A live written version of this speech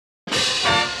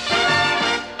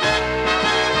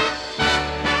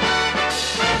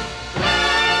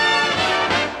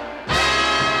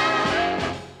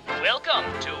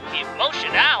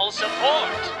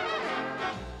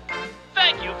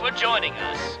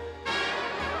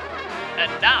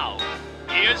And now,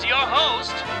 here's your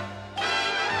host,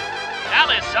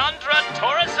 Alessandra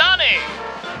Torresani.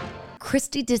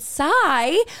 Christy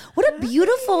Desai. What a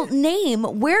beautiful name.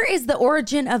 Where is the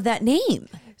origin of that name?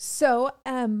 So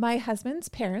my husband's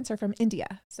parents are from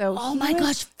India. So oh my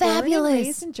gosh, born fabulous. and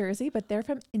raised in Jersey, but they're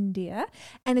from India.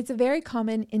 And it's a very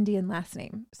common Indian last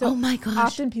name. So oh my gosh.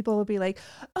 Often people will be like,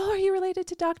 oh, are you related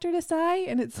to Dr. Desai?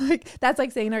 And it's like, that's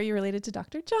like saying, are you related to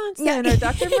Dr. Johnson or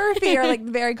Dr. Murphy or like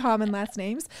very common last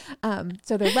names.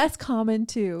 So they're less common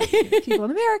to people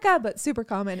in America, but super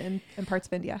common in parts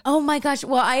of India. Oh my gosh.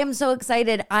 Well, I am so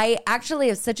excited. I actually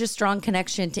have such a strong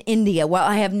connection to India. Well,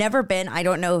 I have never been. I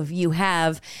don't know if you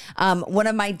have. One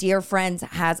of my dear friends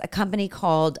has a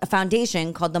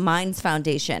foundation called the Minds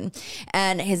Foundation,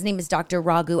 and his name is Dr.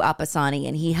 Raghu Appasani,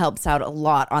 and he helps out a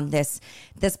lot on this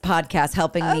podcast,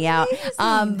 helping me out.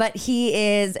 But he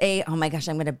is oh my gosh,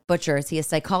 I'm going to butcher. Is he a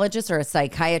psychologist or a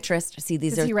psychiatrist? See,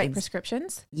 these Does are he write things.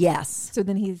 prescriptions? Yes. So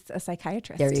then he's a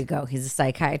psychiatrist. There you go. He's a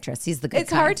psychiatrist. He's the good It's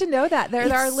kind. hard to know that. There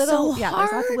are little, so there's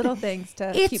lots hard. of little things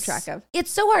to keep track of.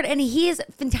 It's so hard. And he is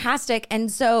fantastic. And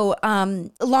so,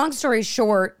 long story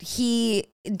short, he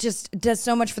just does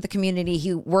so much for the community.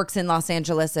 He works in Los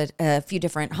Angeles at a few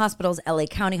different hospitals, LA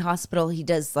County Hospital. He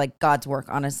does like God's work,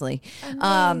 honestly.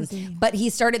 But he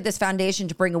started this foundation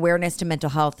to bring awareness to mental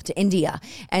health to India.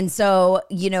 And so,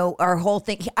 our whole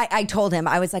thing, I told him,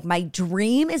 I was like, my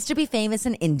dream is to be famous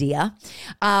in India.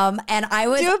 And I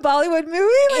was do a Bollywood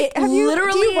movie. Like, do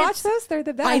you watch those? They're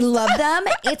the best. I love them.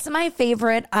 It's my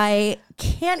favorite. I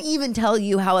can't even tell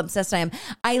you how obsessed I am.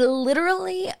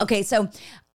 So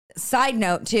side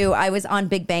note too, I was on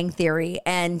Big Bang Theory,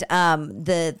 and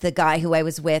the guy who I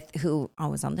was with, who I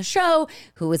was on the show,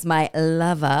 who was my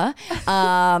lover,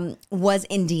 was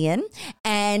Indian,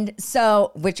 and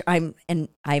so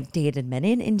I've dated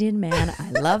many an Indian man.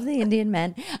 I love the Indian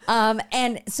men,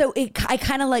 and so I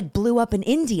kind of like blew up in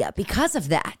India because of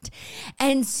that,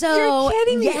 and so you're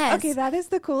kidding me. Yes. Okay, that is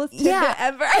the coolest tidbit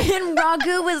ever. And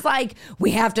Raghu was like,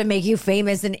 we have to make you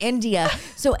famous in India.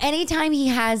 So anytime he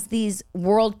has these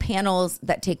world panels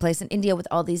that take place in India with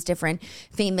all these different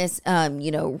famous,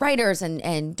 writers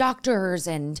and doctors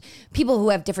and people who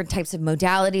have different types of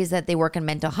modalities that they work in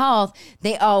mental health,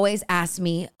 they always ask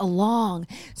me along.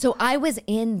 So I was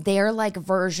in their like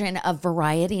version of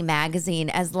Variety magazine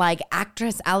as like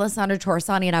actress Alessandra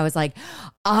Torresani, and I was like,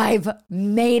 I've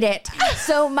made it.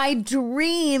 So my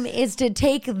dream is to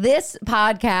take this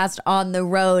podcast on the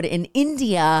road in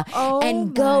India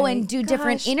and go and do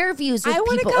different interviews with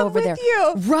people over there.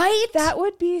 You. Right? That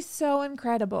would be so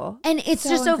incredible. And it's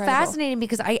just so fascinating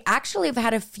because I actually have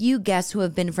had a few guests who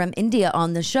have been from India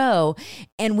on the show,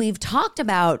 and we've talked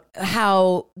about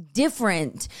how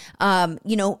different,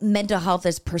 mental health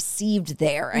is perceived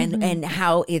there, and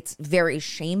how it's very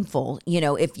shameful,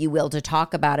 if you will, to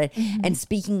talk about it. And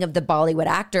speaking of the Bollywood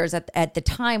actors, at the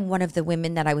time, one of the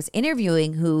women that I was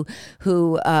interviewing who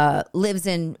lives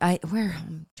in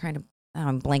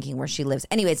I'm blanking where she lives.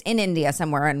 Anyways, in India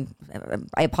somewhere, and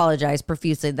I apologize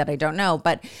profusely that I don't know.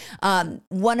 But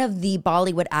one of the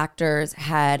Bollywood actors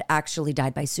had actually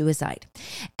died by suicide.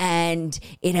 And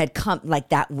it had come like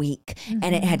that week.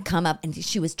 And it had come up, and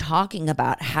she was talking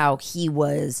about how he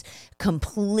was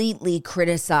completely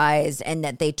criticized and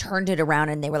that they turned it around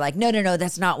and they were like, no,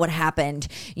 that's not what happened.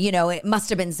 It must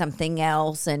have been something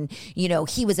else. And,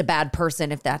 he was a bad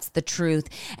person if that's the truth.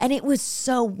 And it was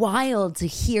so wild to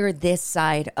hear this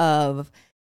side of,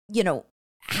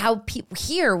 how people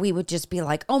here, we would just be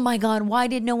like, oh my God, why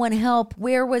did no one help?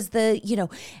 Where was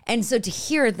and so to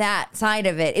hear that side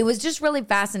of it, it was just really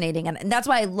fascinating. And that's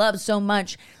why I love so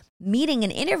much meeting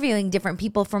and interviewing different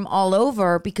people from all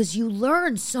over, because you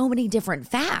learn so many different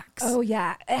facts. Oh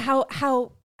yeah.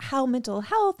 How mental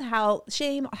health, how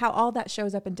shame, how all that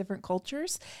shows up in different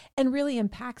cultures and really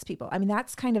impacts people. I mean,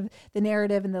 that's kind of the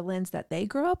narrative and the lens that they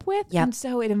grow up with. Yep. And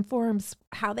so it informs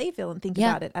how they feel and think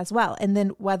about it as well. And then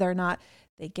whether or not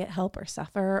they get help or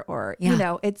suffer or,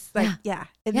 it's like,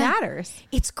 it matters.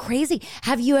 It's crazy.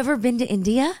 Have you ever been to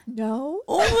India? No.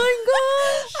 Oh my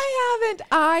gosh.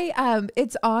 I haven't.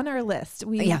 It's on our list.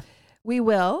 We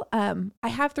will. I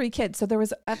have 3 kids. So there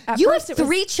was you have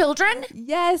 3 children?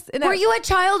 Yes. And were you a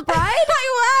child bride?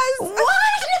 I was.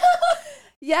 What?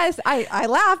 Yes, I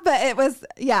laugh, but it was,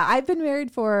 I've been married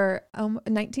for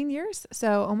 19 years.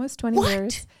 So almost 20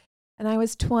 years. And I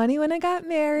was 20 when I got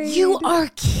married. You are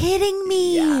kidding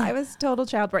me. Yeah, I was total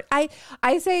childbirth. I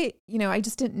say, I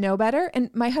just didn't know better. And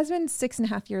my husband's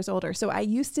 6.5 years older. So I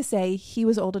used to say he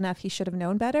was old enough, he should have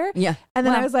known better. Yeah. And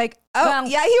then I was like, Oh, Well,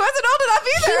 yeah, he wasn't old enough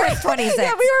either. He was 26.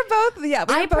 Yeah, we were both. Yeah,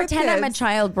 we I were both pretend I'm a kids.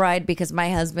 child bride because my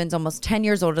husband's almost 10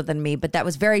 years older than me, but that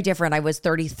was very different. I was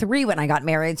 33 when I got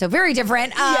married, so very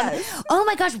different. Yes. Oh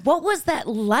my gosh, what was that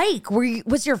like?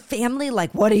 Was your family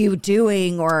like, what are you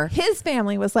doing? Or His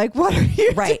family was like, "What are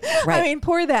you?" Right, doing?" right. I mean,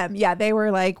 poor them. Yeah, they were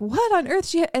like, "What on earth?"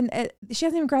 She hasn't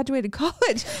even graduated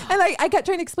college, and like I kept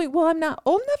trying to explain. Well, I'm not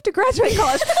old enough to graduate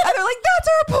college, and they're like, "That's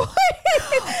our point."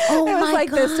 Oh it was my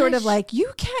like this sort of gosh. like,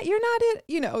 "You can't. You're not it.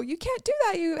 You know, you can't do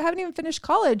that. You haven't even finished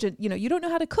college, and you know, you don't know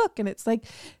how to cook." And it's like,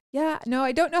 yeah, no,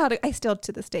 I don't know how to. I still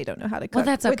to this day don't know how to cook. well,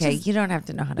 that's which okay. is- You don't have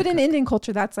to know how to But in cook. Indian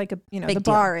culture, that's like Big the deal.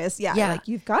 bar is, yeah, Yeah. like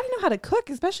you've got to know how to cook,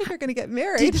 especially if you're going to get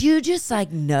married. Did you just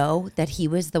like know that he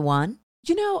was the one?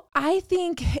 You know, I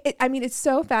think, it's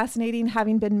so fascinating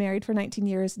having been married for 19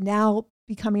 years now,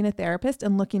 becoming a therapist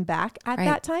and looking back at Right.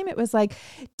 that time. It was like,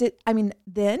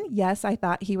 then, yes, I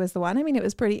thought he was the one. I mean, it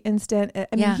was pretty instant. I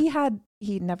Yeah. mean,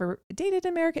 he never dated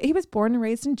America. He was born and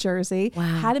raised in Jersey, Wow.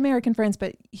 had American friends,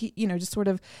 but he, just sort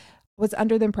of was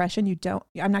under the impression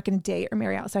I'm not going to date or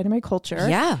marry outside of my culture.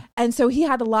 Yeah. And so he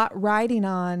had a lot riding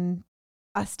on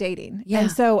us dating. Yeah.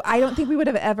 And so I don't think we would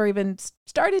have ever even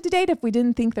started to date if we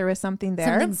didn't think there was something there.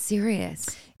 Something serious.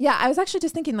 Yeah, I was actually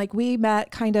just thinking like we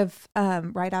met kind of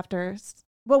right after,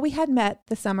 we had met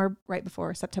the summer right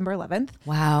before September 11th.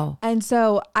 Wow. And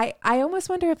so I almost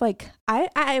wonder if like,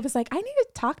 I was like, I need to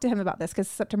talk to him about this because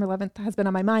September 11th has been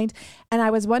on my mind. And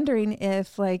I was wondering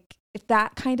if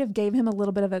that kind of gave him a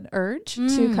little bit of an urge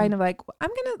to kind of like, I'm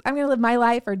gonna live my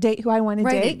life or date who I want to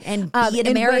date And be an in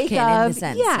American wake in of- the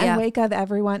sense. Yeah, in wake of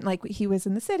everyone, like he was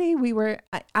in the city. We were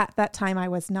at that time. I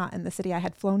was not in the city. I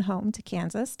had flown home to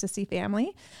Kansas to see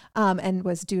family, and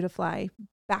was due to fly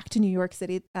back to New York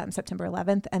City September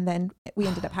 11th, and then we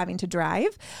ended up having to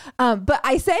drive. But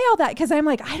I say all that because I'm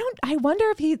like, I wonder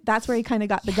if that's where he kind of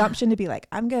got the gumption to be like,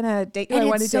 I'm gonna date who I And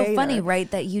want to it's so date. funny,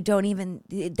 right? That you don't even,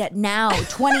 that now,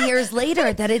 20 years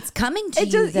later, that it's coming to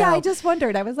you, though. I just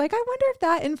wondered. I was like, I wonder if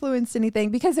that influenced anything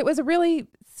because it was a really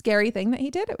scary thing that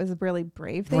he did. It was a really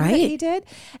brave thing that Right. he did.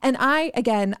 And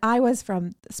I was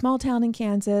from a small town in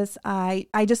Kansas. I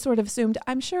just sort of assumed,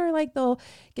 I'm sure like they'll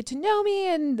get to know me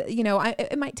and,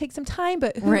 it might take some time,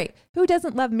 but who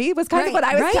doesn't love me was kind of what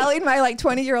I was telling my like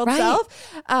 20-year-old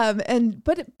self.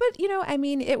 But I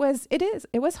mean, it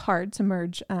was hard to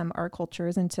merge our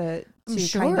cultures and to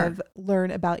kind of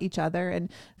learn about each other and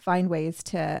find ways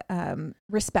to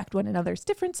respect one another's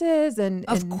differences.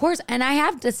 Of course. And I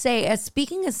have to say, as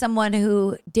speaking as someone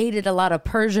who dated a lot of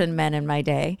Persian men in my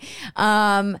day,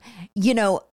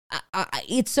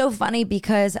 it's so funny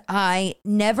because I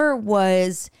never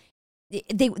was...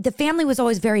 The family was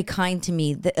always very kind to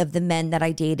me, of the men that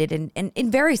I dated and in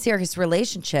very serious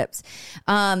relationships.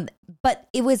 But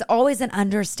it was always an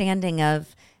understanding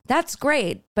of, that's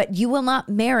great, but you will not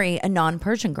marry a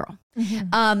non-Persian girl.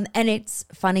 Mm-hmm. And it's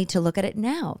funny to look at it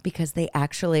now because they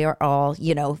actually are all,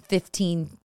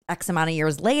 15 X amount of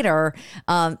years later,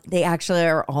 they actually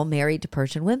are all married to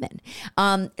Persian women.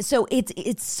 So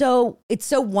it's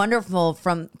so wonderful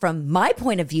from my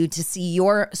point of view to see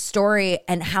your story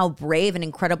and how brave and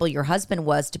incredible your husband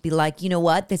was to be like, you know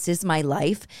what, this is my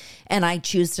life and I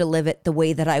choose to live it the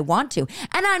way that I want to.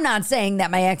 And I'm not saying that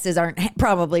my exes aren't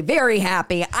probably very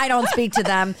happy. I don't speak to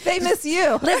them. They miss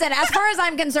you. Listen, as far as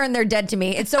I'm concerned, they're dead to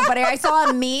me. It's so funny. I saw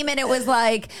a meme and it was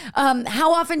like,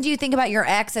 how often do you think about your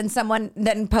ex? And someone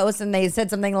then posts and they said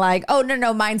something like, oh,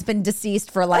 no, mine's been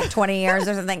deceased for like 20 years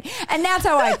or something. And that's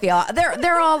how I feel.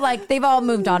 They're all like, they've all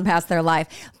moved on past their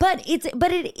life. But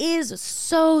it is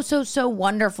so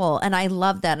wonderful. And I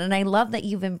love that. And I love that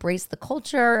you've embraced the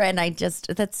culture. And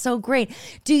that's so great.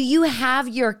 Do you have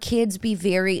your kids be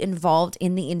very involved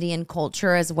in the Indian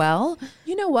culture as well?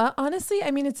 You know what? Honestly, I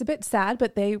mean, it's a bit sad,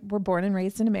 but they were born and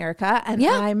raised in America, and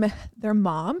I'm their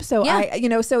mom. So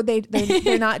so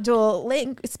they're not dual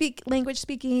language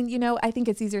speaking. I think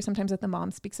it's easier sometimes that the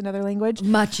mom speaks another language.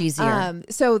 Much easier.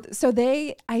 So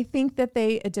I think that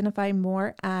they identify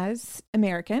more as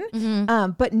American,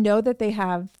 but know that they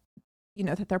have,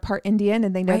 that they're part Indian,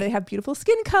 and they know they have beautiful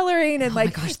skin coloring, and oh my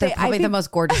gosh, they're probably the most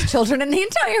gorgeous children in the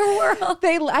entire world.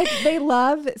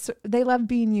 They love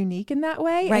being unique in that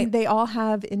way, and they all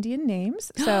have Indian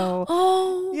names.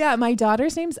 So yeah, my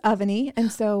daughter's name's Avani,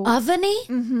 and so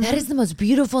Avani, that is the most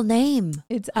beautiful name.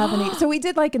 It's Avani. So we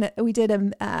did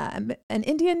an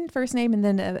Indian first name and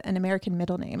then an American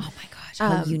middle name. Oh my gosh,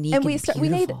 how unique and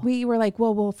beautiful. we were like,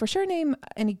 well, we'll for sure name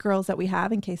any girls that we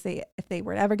have in case if they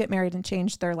were to ever get married and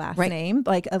change their last name,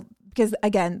 because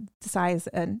again, Desai is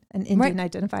an Indian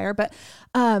identifier. But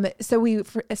so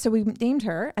we named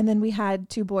her, and then we had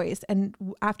two boys, and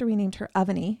after we named her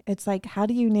Avani, it's like, how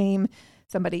do you name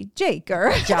somebody Jake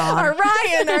or John or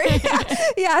Ryan or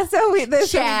yeah. So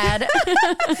Chad.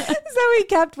 So we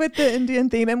kept with the Indian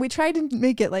theme, and we tried to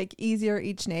make it like easier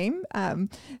each name.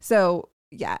 So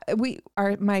yeah,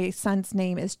 my son's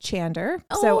name is Chander.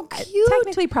 So cute.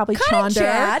 Technically probably Kind of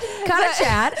Chander.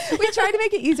 Chad. We tried to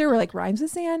make it easier. We're like rhymes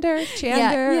with Sander,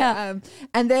 Chander. Yeah.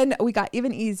 And then we got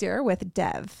even easier with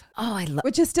Dev. Oh, I love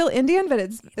which is still Indian, but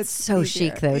it's so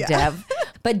easier. chic though, Yeah. Dev.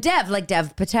 But Dev, like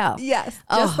Dev Patel. Yes.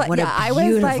 Oh, what a I was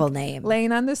beautiful like name.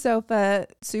 laying on the sofa,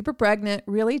 super pregnant,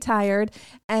 really tired,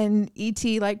 and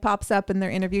E.T. like pops up and they're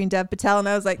interviewing Dev Patel, and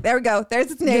I was like, there we go, there's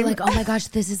his name. You're like, oh my gosh,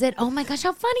 this is it. Oh my gosh,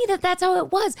 how funny that's how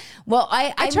it was. Well,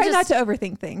 I try not to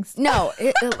overthink things. No,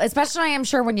 especially I'm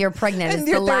sure when you're pregnant, And it's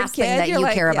your the third last thing kid, that you're you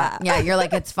like, care yeah. about. Yeah, you're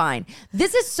like, it's fine.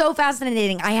 This is so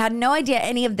fascinating. I had no idea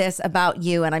any of this about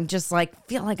you, and I'm just like,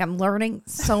 feel like I'm learning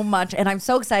so much, and I'm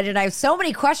so excited. I have so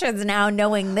many questions now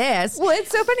knowing this. Well, it's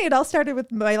so funny. It all started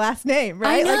with my last name,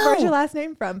 right? I know. Like, where's your last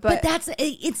name from? But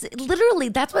it's literally,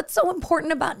 that's what's so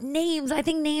important about names. I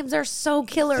think names are so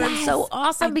killer and so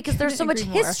awesome because there's so much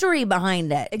couldn't agree more. history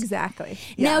behind it. Exactly.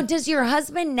 Now, Yeah. does your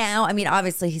husband now, I mean,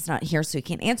 obviously he's not here, so he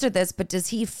can't answer this, but does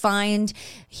he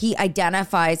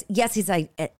identifies, yes, he's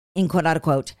in quote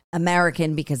unquote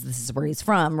American because this is where he's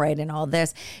from, right? And all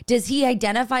this. Does he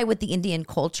identify with the Indian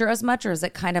culture as much, or is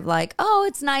it kind of like, oh,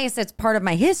 it's nice, it's part of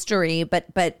my history, but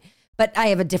I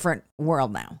have a different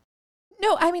world now?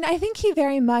 No, I mean, I think he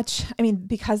very much,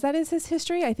 because that is his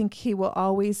history, I think he will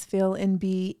always feel and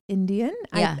be Indian.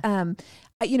 Yeah.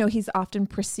 He's often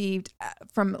perceived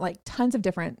from like tons of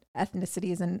different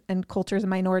ethnicities and cultures and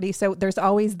minorities. So there's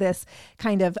always this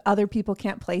kind of other people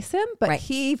can't place him, but Right.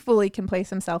 he fully can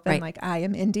place himself in Right. like, I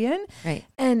am Indian. Right.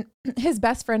 And his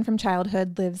best friend from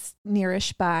childhood lives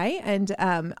nearish by and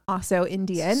also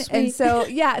Indian. Sweet. And so,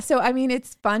 yeah, so I mean,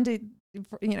 it's fun to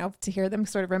hear them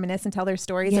sort of reminisce and tell their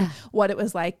stories and what it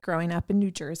was like growing up in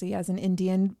New Jersey as an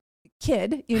Indian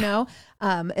kid,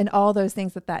 and all those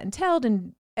things that entailed.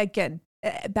 And again,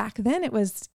 back then it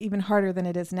was even harder than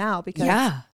it is now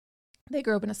because they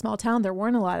grew up in a small town. There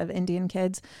weren't a lot of Indian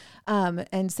kids.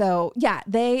 And so,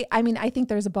 I think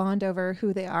there's a bond over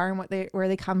who they are and where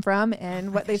they come from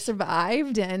and what they've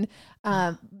survived and,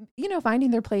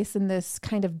 finding their place in this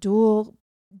kind of dual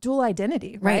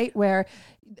identity, right? Where,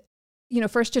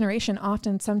 first generation,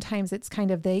 often sometimes it's kind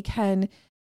of,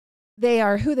 they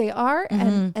are who they are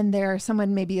and they're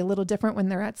someone maybe a little different when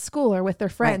they're at school or with their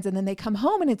friends. Right. And then they come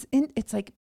home and it's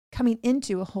like coming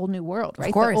into a whole new world,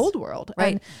 right? The old world.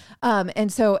 Right.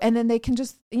 And then they can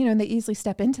just, they easily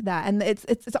step into that. And it's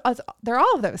they're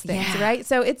all of those things, right?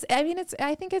 So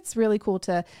I think it's really cool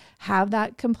to have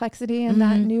that complexity and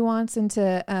that nuance and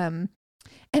to,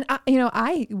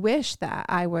 I wish that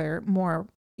I were more,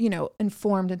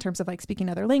 informed in terms of like speaking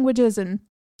other languages and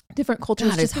different cultures.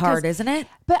 God, it's hard, isn't it?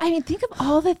 But think of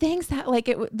all the things that like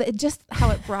it just how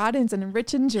it broadens and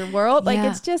enriches your world. Like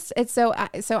it's so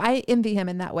I envy him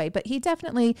in that way. But he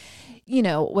definitely,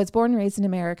 was born and raised in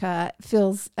America,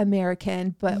 feels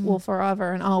American, but will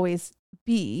forever and always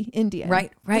be Indian.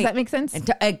 Right. Does that make sense?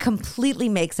 It completely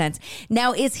makes sense.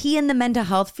 Now, is he in the mental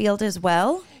health field as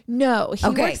well? No, he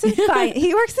works in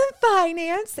he works in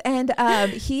finance, and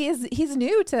he's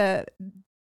new to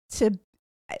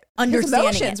understanding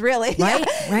emotions, it. really. Right.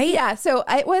 Right. Yeah. So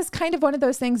it was kind of one of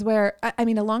those things where, a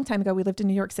long time ago, we lived in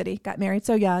New York City, got married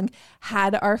so young,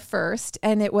 had our first,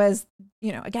 and it was,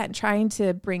 again, trying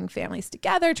to bring families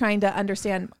together, trying to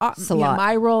understand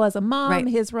my role as a mom,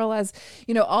 his role as,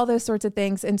 all those sorts of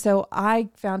things. And so I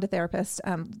found a therapist,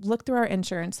 looked through our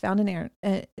insurance, found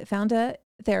a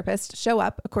therapist, show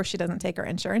up. Of course, she doesn't take our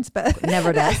insurance, but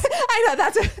never does. I know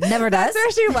that's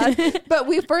where she was. But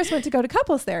we first went to go to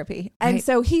couples therapy, and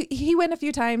so he went a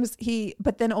few times.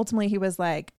 But then ultimately he was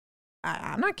like,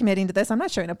 I'm not committing to this. I'm not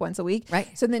showing up once a week.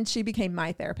 Right. So then she became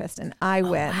my therapist, and I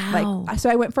went so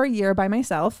I went for a year by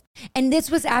myself. And this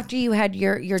was after you had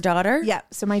your daughter? Yeah.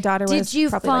 So my daughter was. Did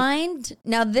you find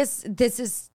now this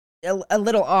is a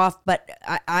little off, but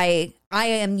I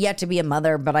am yet to be a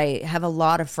mother, but I have a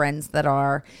lot of friends that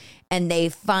are, and they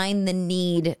find the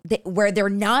need where they're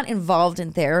not involved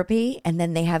in therapy and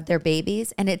then they have their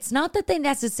babies. And it's not that they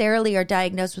necessarily are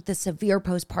diagnosed with a severe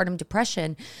postpartum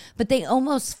depression, but they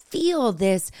almost feel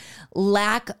this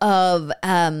lack of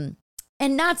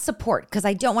and not support, because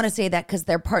I don't want to say that because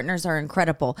their partners are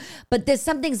incredible, but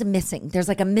something's missing. There's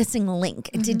like a missing link.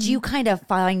 Did you kind of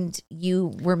find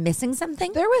you were missing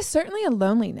something? There was certainly a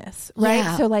loneliness, right?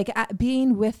 Yeah. So like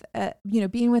being with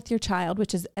your child,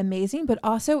 which is amazing, but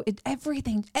also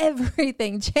everything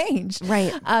changed.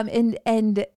 Right. And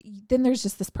then there's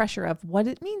just this pressure of what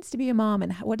it means to be a mom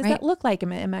and what does that look like?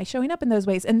 Am I showing up in those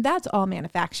ways? And that's all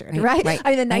manufactured, right? Right. I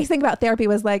mean, the nice thing about therapy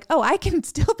was like, oh, I can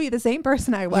still be the same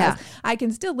person I was. Yeah. I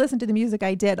can still listen to the music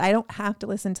I did. I don't have to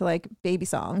listen to like baby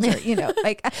songs or,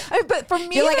 like, but for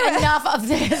me, You're like, enough of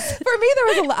this. For me, there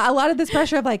was a lot of this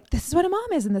pressure of like, this is what a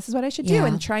mom is and this is what I should do, Yeah.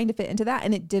 and trying to fit into that.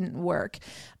 And it didn't work.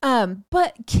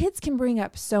 But kids can bring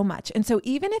up so much. And so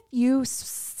even if you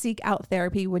seek out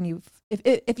therapy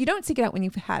if you don't seek it out when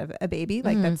you've had a baby,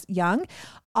 like that's young,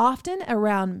 often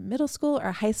around middle school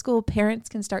or high school, parents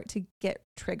can start to get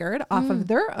triggered off of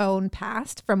their own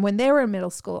past from when they were in middle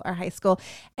school or high school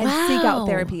and seek out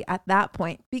therapy at that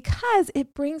point, because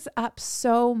it brings up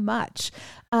so much.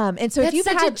 And so That's if you've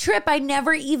such had a trip. I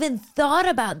never even thought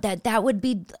about that. That would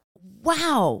be,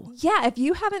 wow. Yeah, if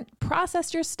you haven't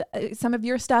processed your some of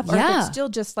your stuff, or if it's still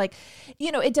just like,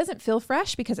 it doesn't feel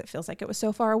fresh because it feels like it was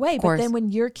so far away. But then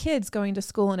when your kid's going to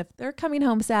school and if they're coming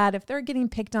home sad, if they're getting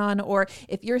picked on, or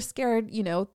if you're scared,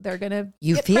 they're going to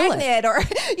get pregnant or,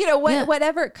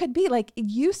 whatever it could be, like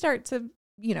you start to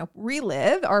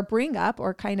relive or bring up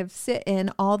or kind of sit in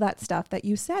all that stuff that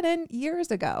you sat in years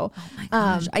ago. Oh my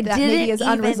gosh. I that didn't maybe is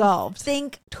even unresolved.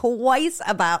 think twice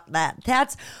about that.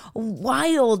 That's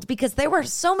wild, because there were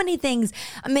so many things.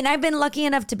 I mean, I've been lucky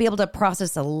enough to be able to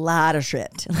process a lot of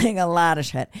shit, like a lot of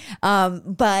shit.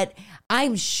 But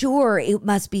I'm sure it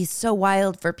must be so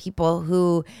wild for people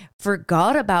who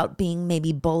forgot about being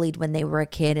maybe bullied when they were a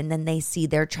kid, and then they see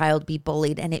their child be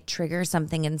bullied and it triggers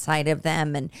something inside of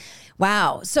them. And wow.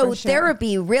 So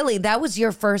therapy, really, that was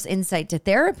your first insight to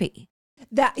therapy.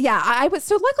 I was,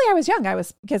 so luckily I was young.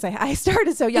 Because I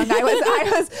started so young. I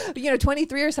was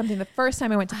 23 or something the first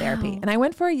time I went to therapy, and I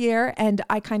went for a year, and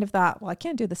I kind of thought, well, I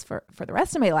can't do this for the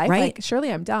rest of my life. Right. Like,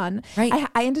 surely I'm done. Right.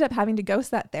 I ended up having to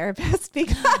ghost that therapist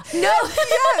because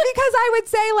because I would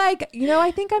say like,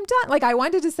 I think I'm done. Like I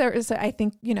wanted to say, I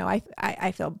think,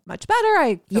 I feel much better.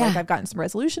 I feel like I've gotten some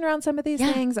resolution around some of these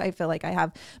things. I feel like I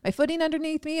have my footing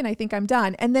underneath me, and I think I'm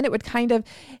done. And then it would kind of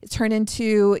turn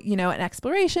into, an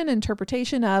exploration, interpretation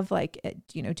of like,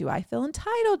 do I feel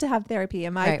entitled to have therapy?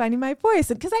 Am I finding my voice?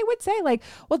 And because I would say like,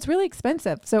 well, it's really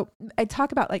expensive. So I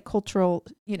talk about like cultural,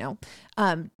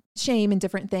 shame and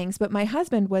different things. But my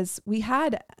husband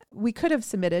we could have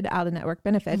submitted out of network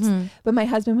benefits, but my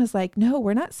husband was like, no,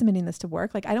 we're not submitting this to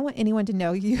work. Like, I don't want anyone to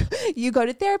know you go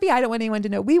to therapy. I don't want anyone to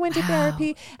know we went to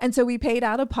therapy. And so we paid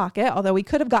out of pocket, although we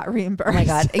could have got reimbursed. Oh my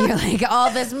God. You're like,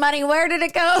 all this money, where did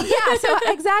it go? Yeah. So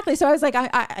exactly. So I was like,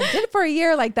 I did it for a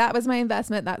year. Like that was my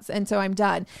investment. And so I'm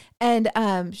done. And,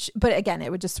 but again,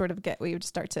 it would just sort of we would just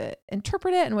start to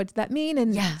interpret it. And what does that mean?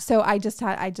 And so I just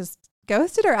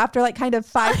ghosted her after like kind of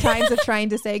 5 times of trying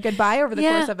to say goodbye over the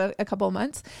course of a couple of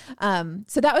months.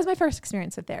 So that was my first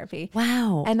experience with therapy.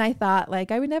 Wow. And I thought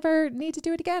like I would never need to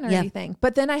do it again or anything.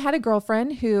 But then I had a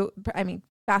girlfriend who,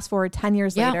 fast forward 10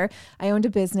 years later, I owned a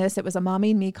business. It was a mommy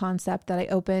and me concept that I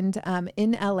opened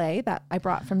in LA that I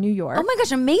brought from New York. Oh my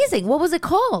gosh, amazing. What was it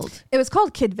called? It was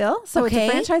called Kidville. So it's a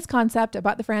franchise concept. I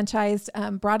bought the franchise,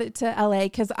 brought it to LA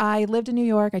because I lived in New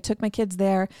York. I took my kids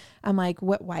there. I'm like,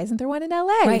 why isn't there one in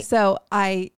LA? Right. So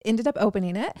I ended up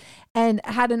opening it and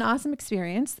had an awesome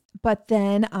experience. But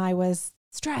then I was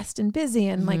stressed and busy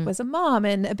and like was a mom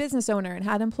and a business owner and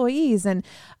had employees, and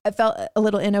I felt a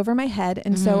little in over my head.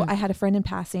 And so I had a friend in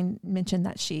passing mention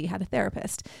that she had a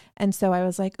therapist. And so I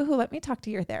was like, oh, let me talk to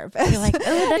your therapist. You're like, oh,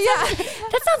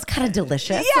 that sounds kind of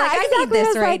delicious. Yeah, like, exactly. I need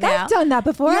this right now. I've done that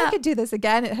before. I could do this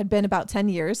again. It had been about 10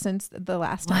 years since the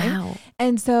last time. Wow.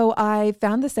 And so I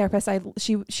found this therapist.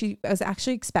 She was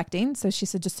actually expecting. So she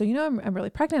said, just so you know, I'm really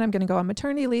pregnant. I'm going to go on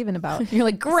maternity leave in about You're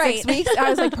like, great. 6 weeks. I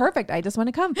was like, perfect. I just want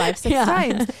to come 5-6 times.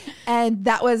 And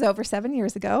that was over 7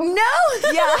 years ago.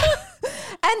 No. Yeah.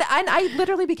 And I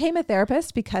literally became a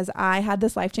therapist because I had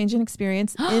this life-changing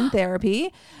experience in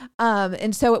therapy.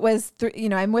 And so it was,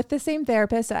 I'm with the same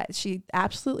therapist. She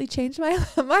absolutely changed my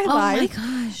life. Oh my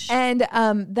gosh. And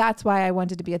that's why I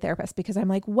wanted to be a therapist, because I'm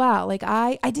like, wow, like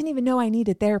I didn't even know I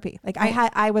needed therapy. Like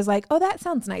I was like, oh, that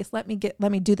sounds nice. Let me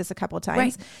do this a couple of times.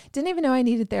 Right. Didn't even know I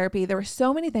needed therapy. There were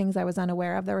so many things I was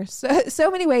unaware of. There were so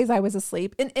many ways I was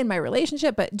asleep in my relationship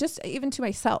relationship, but just even to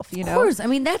myself, you know? Of course. I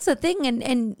mean, that's the thing.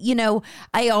 And, you know,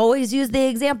 I always use the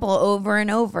example over and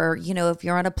over, you know, if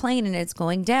you're on a plane and it's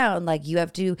going down, like you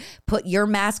have to put your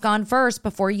mask on first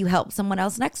before you help someone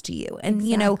else next to you. And,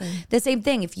 you know, the same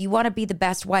thing, if you want to be the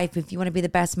best wife, if you want to be the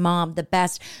best mom, the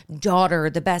best daughter,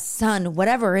 the best son,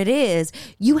 whatever it is,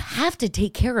 you have to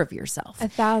take care of yourself.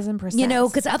 1,000%. You know,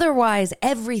 because otherwise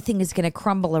everything is going to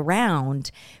crumble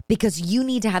around, because you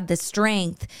need to have the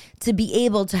strength to be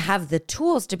able to have the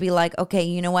tools to be like, okay,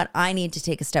 you know what? I need to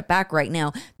take a step back right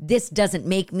now. This doesn't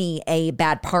make me a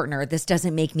bad partner. This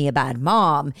doesn't make me a bad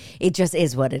mom. It just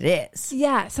is what it is.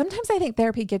 Yeah. Sometimes I think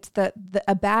therapy gets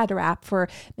a bad rap for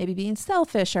maybe being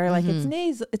selfish, or like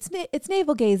it's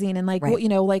navel gazing and like, you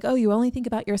know, like, oh, you only think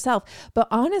about yourself. But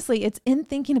honestly, it's in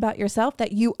thinking about yourself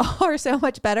that you are so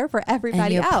much better for everybody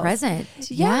and you're else. Present.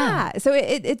 Yeah. So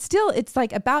it's still, it's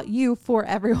like about you for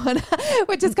everyone,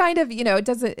 which is kind of, you know, it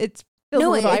feels a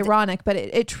little ironic, but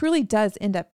it truly does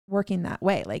end up working that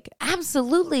way. Like,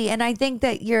 absolutely. And I think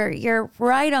that you're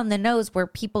right on the nose, where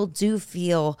people do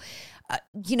feel,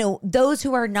 you know, those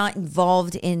who are not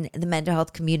involved in the mental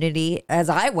health community, as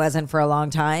I wasn't for a long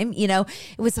time, you know,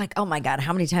 it was like, oh my God,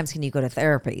 how many times can you go to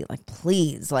therapy? Like,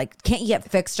 please, like, can't you get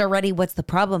fixed already? What's the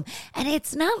problem? And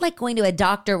it's not like going to a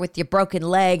doctor with your broken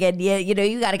leg and you know,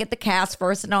 you got to get the cast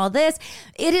first and all this.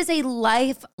 It is a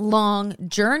lifelong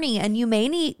journey, and you may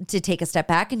need to take a step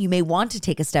back, and you may want to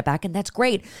take a step back, and that's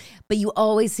great. But you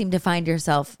always seem to find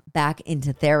yourself back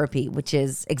into therapy, which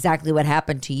is exactly what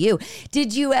happened to you.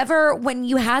 Did you ever, when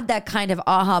you had that kind of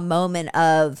aha moment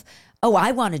of, oh,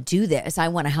 I want to do this, I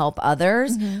want to help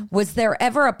others, was there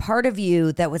ever a part of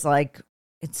you that was like,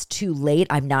 it's too late,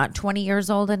 I'm not 20 years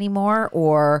old anymore?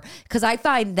 Or, because I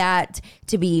find that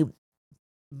to be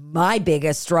my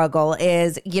biggest struggle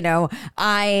is, you know,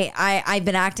 I've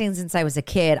been acting since I was a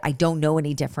kid. I don't know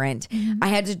any different. I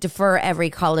had to defer every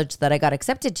college that I got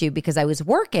accepted to because I was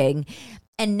working.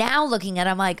 And now looking at it,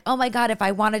 I'm like, oh my God, if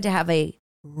I wanted to have a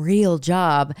real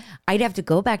job, I'd have to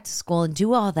go back to school and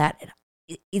do all that.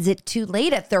 Is it too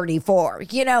late at 34?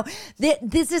 You know,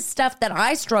 this is stuff that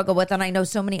I struggle with, and I know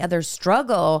so many others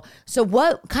struggle. So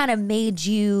what kind of made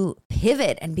you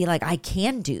pivot and be like, I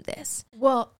can do this?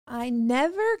 Well, I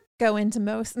never go into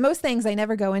most things. I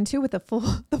never go into with the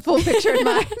full picture in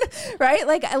mind, right?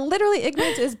 Like, literally,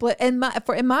 ignorance is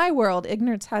in my world.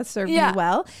 Ignorance has served me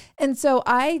well, and so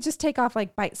I just take off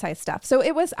like bite-sized stuff. So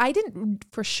I didn't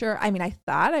for sure. I mean, I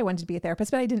thought I wanted to be a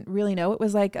therapist, but I didn't really know. It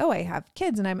was like, oh, I have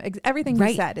kids, and I'm everything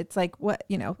you said. It's like, what,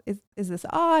 you know, is this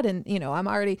odd? And you know, I'm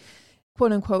already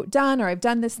quote unquote done, or I've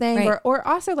done this thing, or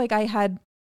also like I had.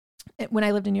 When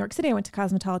I lived in New York City, I went to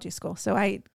cosmetology school. So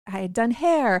I had done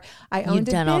hair. I owned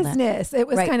a business. It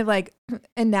was kind of like,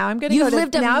 and now I'm going to go to...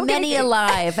 You've lived many a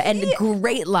life and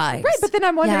great lives. Right. But then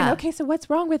I'm wondering, okay, so what's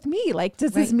wrong with me? Like,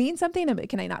 does this mean something?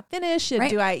 Can I not finish?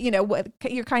 Do I, you know, what,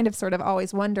 you're kind of sort of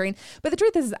always wondering. But the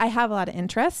truth is I have a lot of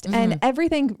interest, and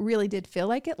everything really did feel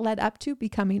like it led up to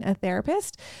becoming a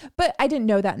therapist. But I didn't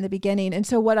know that in the beginning. And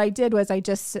so what I did was I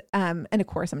just, and of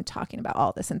course I'm talking about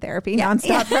all this in therapy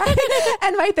nonstop, right?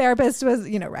 And my therapist was,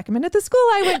 you know, recommended the school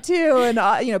I went to,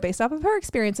 and, you know, based off of her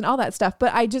experience and all that stuff.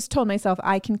 But I just told myself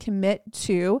I can commit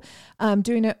to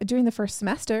doing the first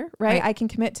semester, right? I can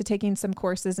commit to taking some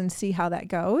courses and see how that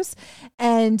goes.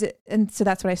 And so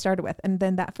that's what I started with. And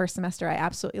then that first semester I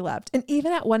absolutely loved. And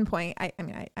even at one point,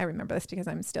 I remember this because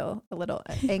I'm still a little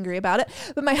angry about it,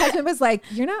 but my husband was like,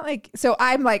 you're not like, so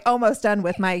I'm like almost done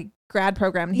with my grad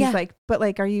program. And he's like, but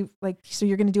like, are you like, so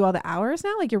you're going to do all the hours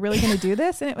now? Like, you're really going to do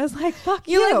this? And it was like, fuck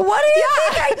you. You're like, what do you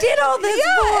think I did all this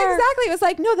for? Exactly. It was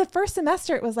like, no, the first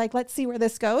semester, it was like, let's see where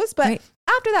this goes. But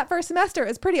after that first semester, it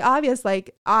was pretty obvious.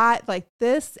 Like,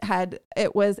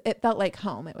 it felt like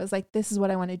home. It was like, this is what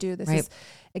I want to do. This is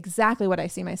exactly what I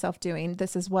see myself doing.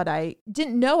 This is what I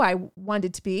didn't know I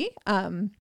wanted to be.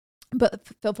 But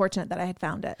feel fortunate that I had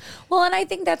found it. Well, and I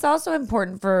think that's also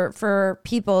important for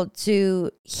people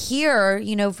to hear,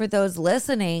 you know, for those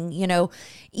listening, you know,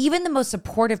 even the most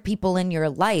supportive people in your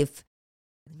life.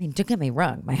 I mean, don't get me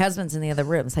wrong. My husband's in the other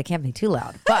room, so I can't be too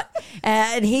loud. But,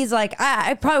 and he's like,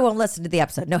 I probably won't listen to the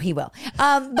episode. No, he will.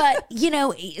 But, you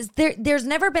know, there's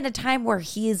never been a time where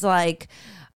he's like,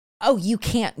 oh, you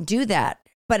can't do that.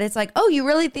 but it's like, oh, you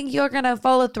really think you're going to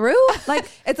follow through? Like,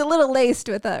 it's a little laced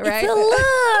with it, right? it's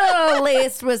a little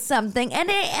laced with something. And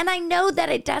I know that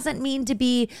it doesn't mean to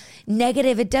be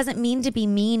negative. It doesn't mean to be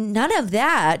mean. None of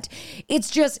that. It's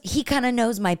just, he kind of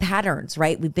knows my patterns,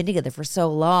 right? We've been together for so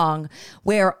long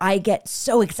where I get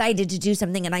so excited to do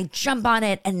something and I jump on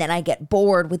it and then I get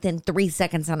bored within 3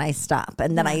 seconds and I stop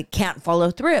and then I can't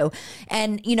follow through.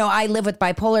 And, you know, I live with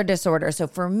bipolar disorder. So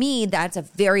for me, that's a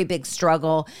very big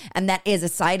struggle. And that is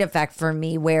a side effect for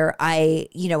me where I,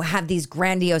 you know, have these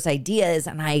grandiose ideas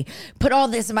and I put all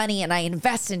this money and I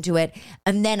invest into it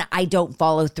and then I don't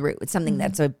follow through. It's something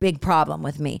that's a big problem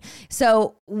with me.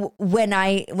 So when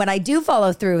I do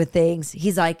follow through with things,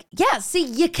 he's like, yeah, see,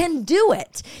 you can do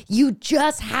it. You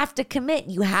just have to commit.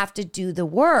 You have to do the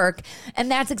work.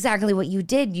 And that's exactly what you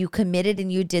did. You committed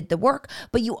and you did the work,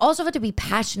 but you also have to be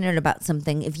passionate about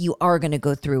something if you are going to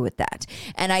go through with that.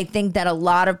 And I think that a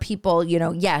lot of people, you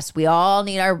know, yes, we all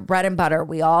need our bread and butter.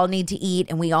 We all need to eat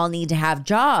and we all need to have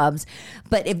jobs.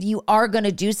 But if you are going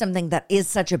to do something that is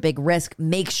such a big risk,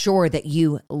 make sure that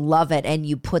you love it and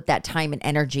you put that time and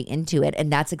energy into it.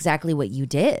 And that's exactly what you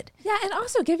did. Yeah. And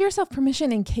also give yourself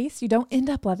permission in case you don't end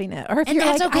up loving it. Or if And you're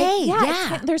that's like,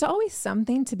 okay. there's always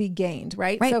something to be gained,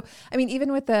 right? So, I mean,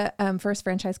 even with the first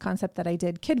franchise concept that I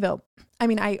did, Kidville, I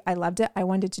mean, I loved it. I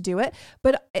wanted to do it,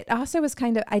 but it also was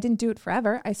kind of, I didn't do it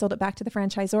forever. I sold it back to the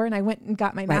franchisor and I went and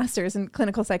got my master's in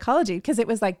clinical psychology because it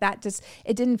was like that just,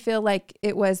 it didn't feel like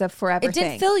it was a forever thing. It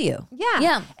didn't fill you. Yeah.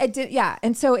 Yeah. It did. Yeah.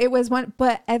 And so it was one,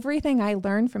 but everything I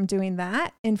learned from doing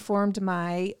that informed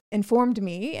me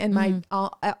and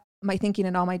my thinking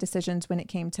and all my decisions when it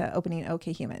came to opening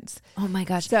OK Humans. Oh my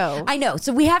gosh. So I know.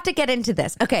 So we have to get into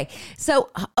this. Okay. So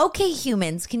OK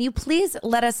Humans, can you please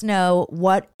let us know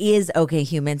what is OK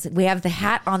Humans? We have the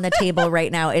hat on the table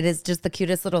right now. It is just the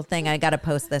cutest little thing. I got to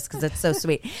post this because it's so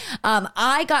sweet.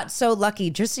 I got so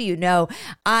lucky, just so you know,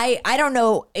 I don't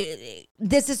know.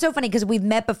 This is so funny because we've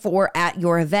met before at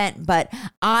your event, but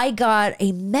I got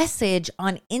a message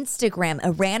on Instagram,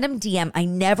 a random DM. I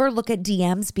never look at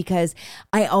DMs because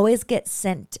I always get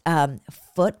sent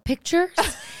foot pictures.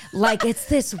 Like it's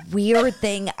this weird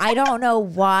thing. I don't know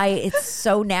why it's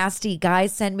so nasty.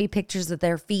 Guys send me pictures of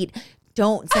their feet.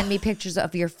 Don't send me pictures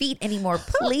of your feet anymore,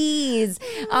 please.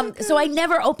 So I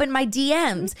never opened my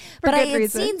DMs, but I had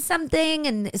seen something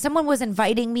and someone was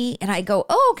inviting me and I go,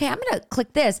 oh, okay, I'm going to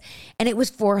click this. And it was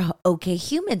for OK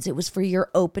Humans. It was for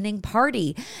your opening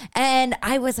party. And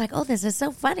I was like, oh, this is so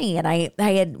funny. And I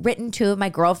had written to my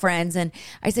girlfriends and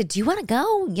I said, do you want to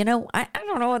go? You know, I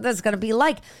don't know what this is going to be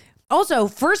like. Also,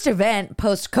 first event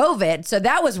post-COVID, so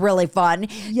that was really fun.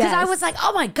 Because I was like,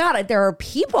 oh my God, there are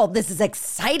people. This is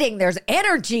exciting. There's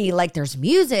energy. Like, there's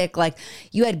music. Like,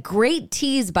 you had great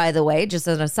teas, by the way, just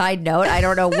as a side note. I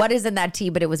don't know what is in that tea,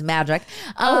 but it was magic.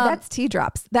 That's tea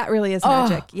drops. That really is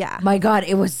magic. Yeah. My God,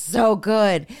 it was so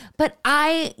good. But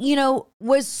I, you know,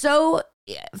 was so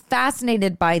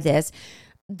fascinated by this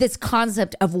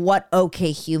concept of what OK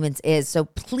Humans is. So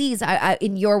please, I,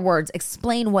 in your words,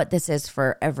 explain what this is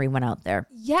for everyone out there.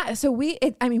 Yeah. So we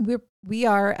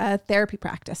are a therapy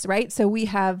practice, right? So we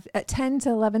have 10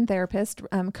 to 11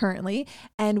 therapists currently,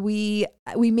 and we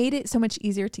made it so much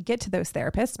easier to get to those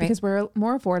therapists because we're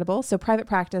more affordable. So private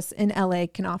practice in LA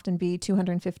can often be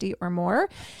 $250 or more.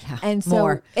 Yeah, and so,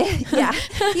 more.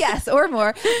 Yes, or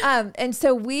more. And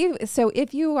so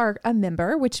if you are a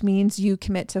member, which means you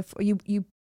commit to, you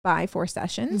buy 4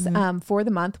 sessions for the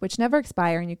month, which never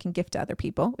expire, and you can gift to other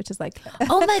people, which is like,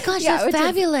 oh my gosh, that's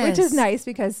fabulous. Which is nice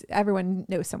because everyone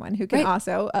knows someone who can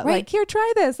also like, here,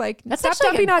 try this. Like, that's stop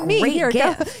jumping on me. Here,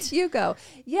 gift. go. You go.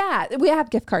 Yeah, we have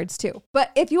gift cards too.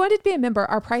 But if you wanted to be a member,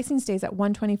 our pricing stays at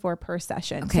 $124 per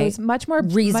session. Okay. So it's much more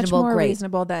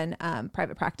reasonable than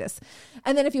private practice.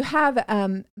 And then if you have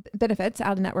benefits,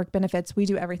 out of network benefits, we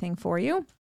do everything for you.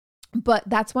 But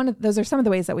those are some of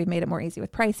the ways that we've made it more easy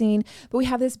with pricing. But we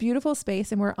have this beautiful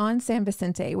space and we're on San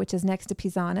Vicente, which is next to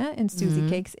Pisana and Susie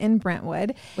Cakes in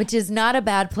Brentwood. Which is not a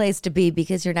bad place to be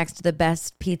because you're next to the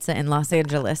best pizza in Los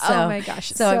Angeles. So, oh my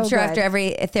gosh. So I'm sure after every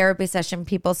therapy session,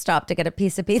 people stop to get a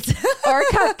piece of pizza. Or a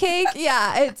cupcake.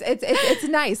 Yeah. It's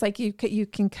nice. Like you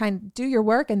can kind of do your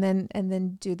work and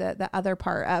then do the other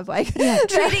part of like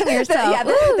treating yourself.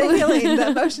 The healing, the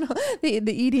emotional,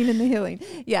 the eating and the healing.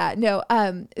 Yeah. No.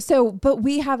 So but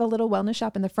we have a little wellness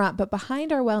shop in the front, but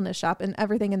behind our wellness shop and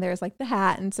everything in there is like the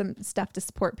hat and some stuff to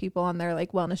support people on their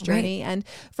like wellness journey. And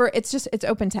it's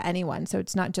open to anyone. So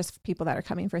it's not just people that are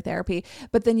coming for therapy,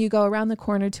 but then you go around the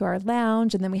corner to our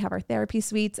lounge and then we have our therapy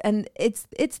suites, and it's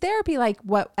therapy like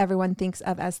what everyone thinks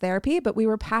of as therapy, but we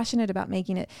were passionate about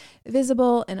making it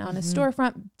visible and on a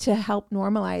storefront to help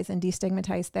normalize and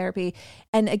destigmatize therapy.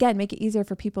 And again, make it easier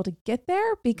for people to get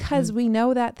there, because we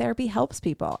know that therapy helps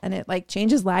people and it like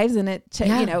changes lives, and it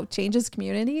changes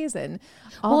communities and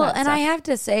all that and stuff. I have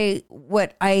to say,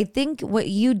 what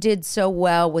you did so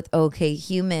well with OK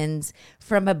Humans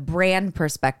from a brand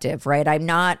perspective, right? I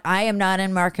am not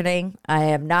in marketing. I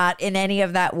am not in any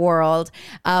of that world.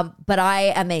 But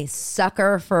I am a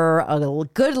sucker for a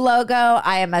good logo.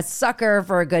 I am a sucker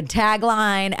for a good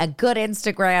tagline, a good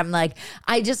Instagram. Like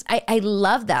I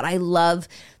love that. I love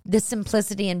the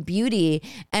simplicity and beauty.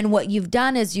 And what you've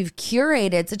done is you've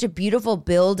curated such a beautiful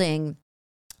building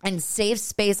and safe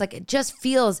space. Like it just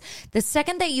feels, the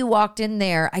second that you walked in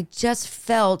there, I just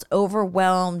felt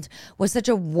overwhelmed with such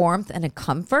a warmth and a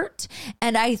comfort.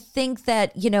 And I think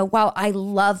that, while I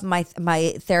love my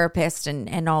therapist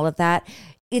and all of that,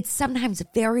 it's sometimes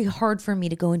very hard for me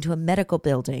to go into a medical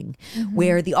building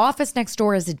where the office next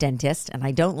door is a dentist, and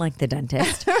I don't like the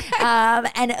dentist.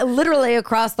 And literally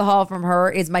across the hall from her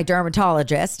is my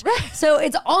dermatologist. So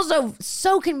it's also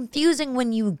so confusing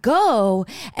when you go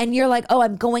and you're like, oh,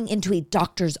 I'm going into a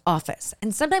doctor's office.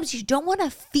 And sometimes you don't want to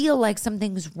feel like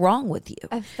something's wrong with you.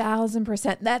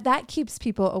 1,000%. That keeps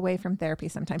people away from therapy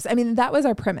sometimes. I mean, that was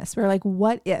our premise. We were like,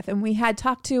 what if? And we had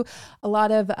talked to a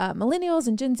lot of millennials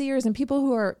and Gen Zers and people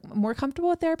who are more comfortable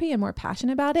with therapy and more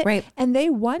passionate about it. Right. And they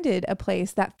wanted a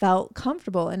place that felt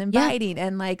comfortable and inviting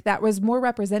and like that was more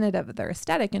representative of their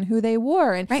aesthetic and who they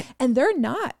were. And they're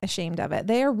not ashamed of it.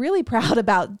 They are really proud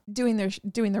about doing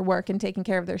their work and taking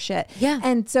care of their shit. Yeah.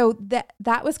 And so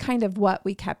that was kind of what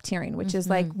we kept hearing, which is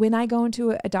like, when I go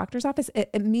into a doctor's office,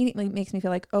 it immediately makes me feel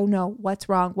like, oh no, what's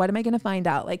wrong? What am I going to find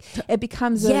out? Like it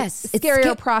becomes a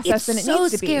scarier process than it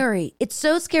needs to be. It's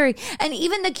so scary. And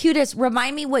even the cutest,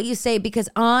 remind me what you say, because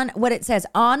on what it says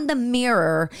on the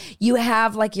mirror, you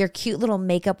have like your cute little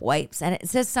makeup wipes, and it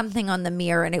says something on the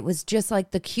mirror, and it was just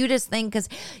like the cutest thing, because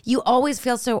you always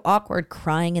feel so awkward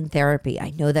crying in therapy.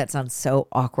 I know that sounds so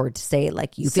awkward to say,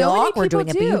 like you feel awkward doing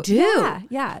it, but you do.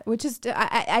 Yeah. Which is,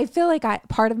 I feel like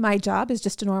part of my job is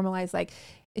just to normalize, like,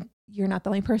 you're not the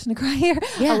only person to cry here.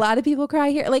 Yeah. A lot of people cry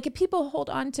here. Like if people hold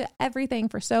on to everything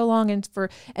for so long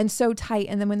and so tight,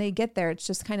 and then when they get there, it's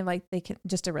just kind of like they can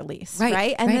just a release,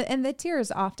 right? And the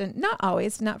tears often, not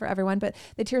always, not for everyone, but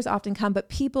the tears often come. But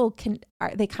people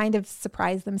they kind of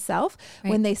surprise themselves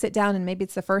when they sit down, and maybe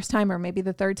it's the first time or maybe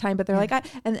the third time, but they're like,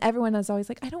 and everyone is always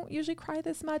like, I don't usually cry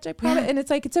this much. I promise. And it's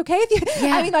like, it's okay if you.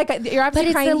 I mean, like you're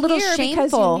obviously crying, but it's a little here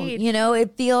shameful. Because you need,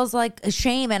 it feels like a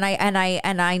shame, and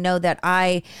I know that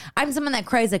I'm someone that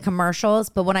cries at commercials,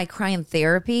 but when I cry in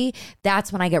therapy,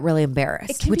 that's when I get really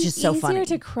embarrassed, which is so funny.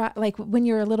 It's easier to cry like when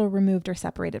you're a little removed or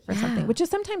separated from something, which is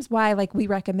sometimes why like we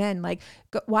recommend like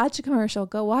go watch a commercial,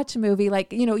 go watch a movie,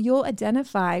 like you'll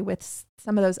identify with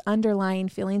some of those underlying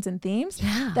feelings and themes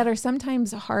that are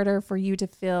sometimes harder for you to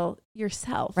feel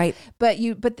yourself. Right. But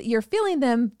you're feeling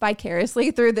them vicariously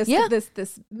through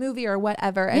this movie or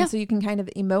whatever. And so you can kind of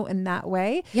emote in that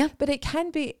way. Yeah. But it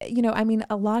can be, I mean,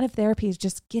 a lot of therapy is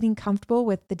just getting comfortable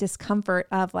with the discomfort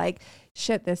of like,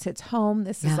 shit, this hits home.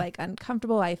 This is like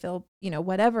uncomfortable. I feel,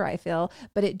 whatever I feel,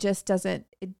 but it just doesn't,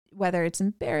 whether it's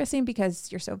embarrassing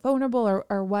because you're so vulnerable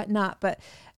or whatnot. But,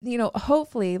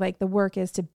 hopefully like the work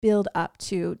is to build up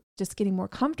to just getting more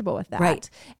comfortable with that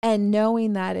and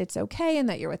knowing that it's okay and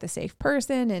that you're with a safe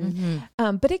person.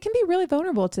 And, but it can be really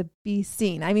vulnerable to be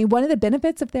seen. I mean, one of the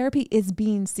benefits of therapy is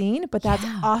being seen, but that's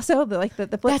also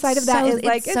the flip side of that is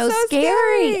like, it's so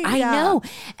scary. I know.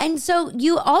 And so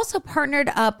you also partnered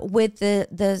up with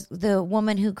the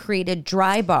woman who created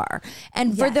Dry Bar.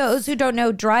 And for those who don't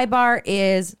know, Dry Bar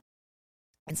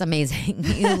it's amazing.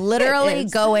 You literally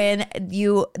go in,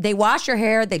 they wash your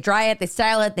hair, they dry it, they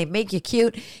style it, they make you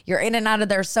cute. You're in and out of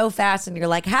there so fast, and you're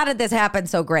like, how did this happen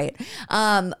so great?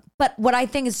 But what I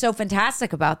think is so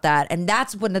fantastic about that, and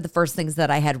that's one of the first things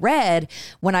that I had read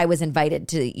when I was invited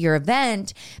to your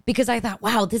event, because I thought,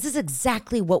 wow, this is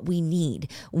exactly what we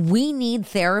need. We need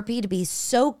therapy to be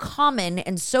so common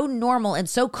and so normal and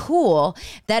so cool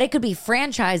that it could be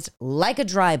franchised like a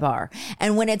Dry Bar.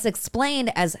 And when it's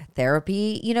explained as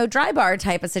therapy, Dry Bar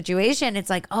type of situation,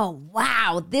 it's like, oh,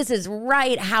 wow, this is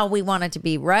right how we want it to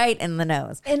be, right in the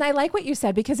nose. And I like what you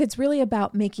said, because it's really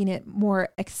about making it more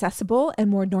accessible and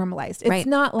more normalized. normalized. It's Right.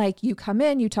 not like you come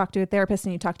in, you talk to a therapist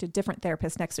and you talk to a different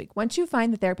therapist next week. Once you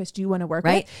find the therapist you want to work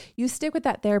Right. with, you stick with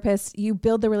that therapist, you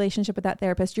build the relationship with that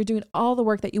therapist. You're doing all the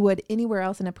work that you would anywhere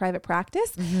else in a private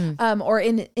practice, or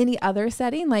in any other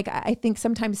setting. Like I think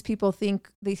sometimes people think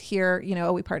they hear, you know,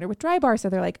 oh, we partner with Drybar. So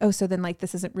they're like, oh, so then like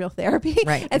this isn't real therapy.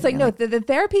 Right. It's like, no, the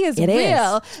therapy is It is.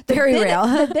 real. Very real.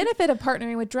 The benefit of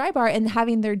partnering with Drybar and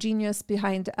having their genius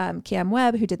behind Cam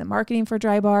Webb, who did the marketing for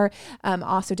Drybar,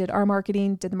 also did our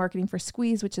marketing, did the marketing for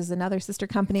Squeeze, which is another sister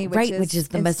company, which is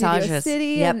the in Studio massages. City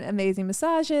Yep. and amazing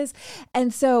massages.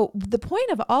 And so the point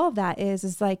of all of that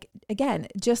is like, again,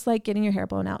 just like getting your hair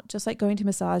blown out, just like going to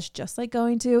massage, just like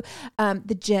going to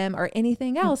the gym or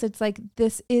anything else. It's like,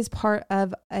 this is part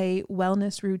of a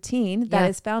wellness routine that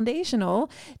is foundational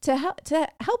to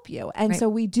help you. And so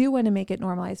we do want to make it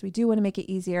normalized. We do want to make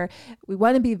it easier. We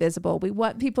want to be visible. We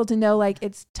want people to know like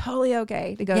it's totally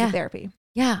okay to go to therapy.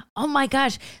 Yeah. Oh my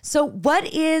gosh. So what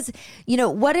is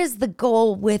the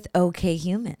goal with OK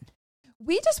Human?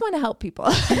 We just want to help people.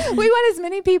 We want as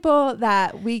many people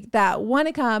that want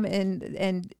to come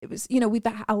and it was, you know,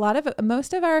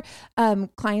 most of our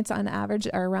clients on average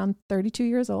are around 32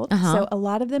 years old. So a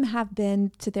lot of them have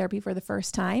been to therapy for the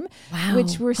first time,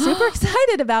 which we're super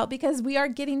excited about because we are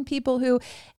getting people who,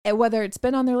 whether it's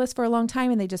been on their list for a long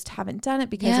time and they just haven't done it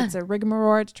because it's a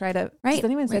rigmarole to try to, does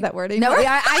anyone say that word anymore? No,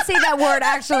 I say that word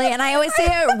actually, and I always say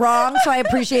it wrong. So I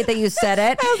appreciate that you said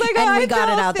it. I was like, and we got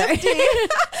it out 50. there.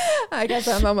 I guess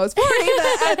I'm almost 40,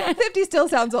 but 50 still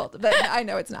sounds old, but I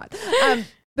know it's not.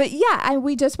 But yeah,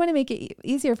 we just want to make it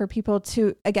easier for people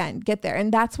to, again, get there.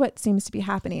 And that's what seems to be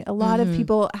happening. A lot of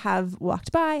people have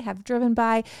walked by, have driven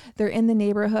by, they're in the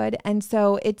neighborhood. And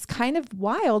so it's kind of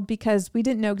wild because we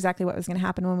didn't know exactly what was going to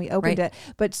happen when we opened it.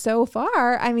 But so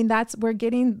far, I mean, we're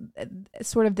getting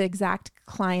sort of the exact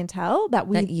clientele that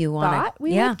we thought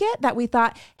we would get, that we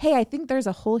thought, hey, I think there's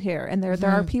a hole here. And there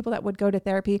are people that would go to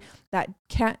therapy that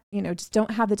can't, you know, just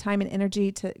don't have the time and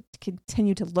energy to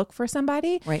continue to look for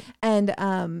somebody. Right. And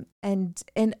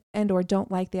or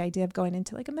don't like the idea of going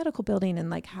into like a medical building and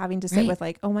like having to sit with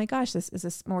like, oh my gosh, this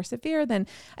is more severe than,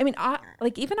 I mean,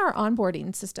 like even our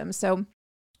onboarding system. So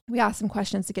we ask some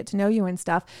questions to get to know you and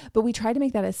stuff, but we try to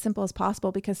make that as simple as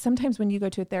possible because sometimes when you go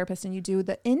to a therapist and you do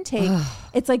the intake,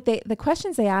 it's like the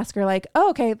questions they ask are like, oh,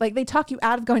 okay. Like they talk you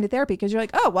out of going to therapy because you're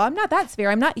like, oh, well, I'm not that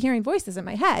severe. I'm not hearing voices in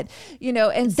my head, you know?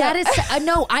 And that is,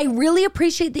 no, I really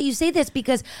appreciate that you say this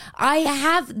because I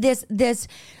have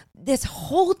this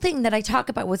whole thing that I talk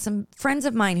about with some friends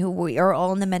of mine who we are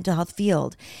all in the mental health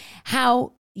field,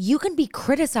 how you can be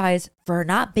criticized for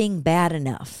not being bad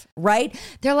enough, right?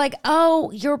 They're like,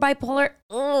 oh, you're bipolar,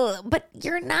 but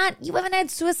you're not. You haven't had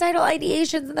suicidal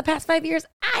ideations in the past 5 years.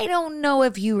 I don't know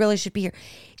if you really should be here.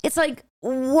 It's like,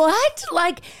 what?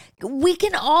 Like, we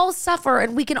can all suffer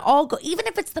and we can all go, even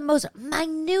if it's the most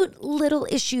minute little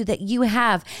issue that you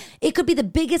have, it could be the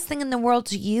biggest thing in the world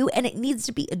to you and it needs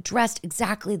to be addressed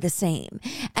exactly the same.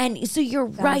 And so you're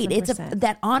right. 1,000%.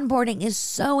 That onboarding is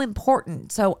so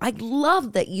important. So I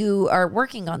love that you are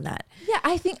working on that. Yeah,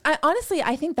 I think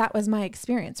that was my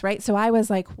experience, right? So I was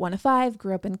like 1 of 5,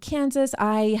 grew up in Kansas.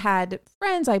 I had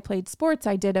friends. I played sports.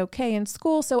 I did okay in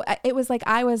school. So it was like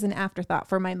I was an afterthought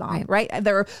for my mom, right?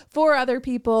 There were 4 other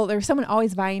people. There was someone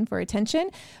always vying for attention.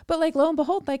 But like lo and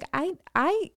behold, like I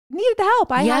needed the help.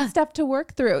 I had stuff to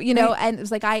work through, you know, and it was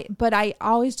like but I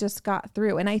always just got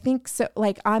through. And I think so,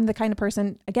 like I'm the kind of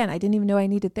person, again, I didn't even know I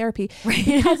needed therapy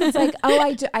because it's like,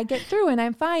 oh, I get through and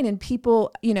I'm fine. And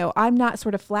people, you know, I'm not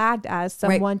sort of flagged as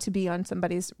someone to be on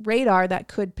somebody's radar that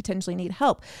could potentially need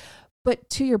help.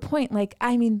 But to your point, like,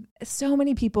 I mean, so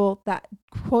many people that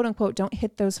quote unquote don't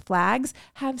hit those flags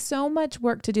have so much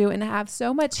work to do and have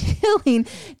so much healing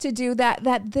to do that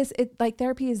like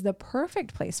therapy is the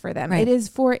perfect place for them. It is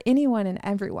for anyone and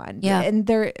everyone. Yeah. And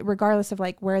they're regardless of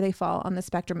like where they fall on the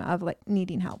spectrum of like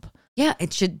needing help. Yeah,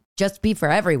 it should just be for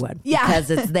everyone Yeah. because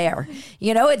it's there.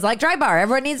 You know, it's like Drybar.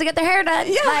 Everyone needs to get their hair done.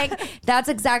 Yeah. Like that's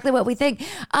exactly what we think.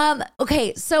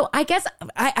 Okay, so I guess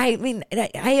I mean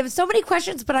I have so many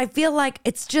questions, but I feel like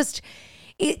it's just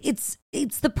it's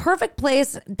the perfect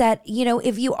place that, you know,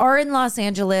 if you are in Los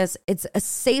Angeles, it's a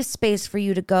safe space for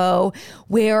you to go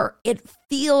where it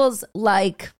feels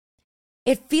like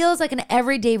an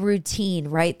everyday routine,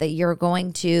 right? That you're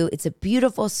going to, it's a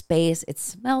beautiful space. It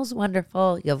smells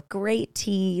wonderful. You have great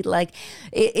tea. Like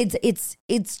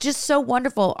it's just so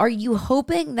wonderful. Are you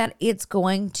hoping that it's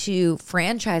going to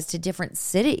franchise to different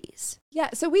cities? Yeah,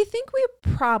 so we think we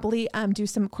probably do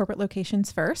some corporate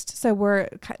locations first. So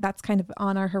that's kind of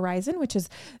on our horizon, which is,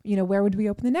 where would we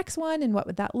open the next one and what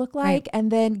would that look like? Right.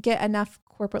 And then get enough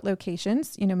corporate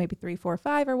locations, maybe 3, 4,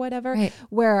 5 or whatever, Right.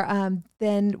 where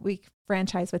then we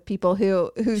franchise with people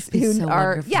who so are,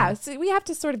 wonderful. yeah. So we have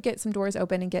to sort of get some doors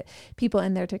open and get people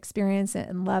in there to experience it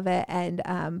and love it and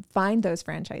find those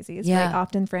franchisees. Yeah. Right?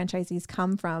 Often franchisees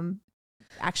come from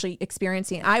actually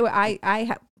experiencing. I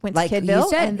went Like to you Kidville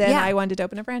said, and then yeah. I wanted to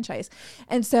open a franchise.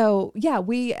 And so, yeah,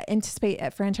 we anticipate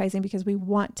at franchising because we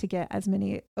want to get as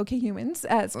many okay humans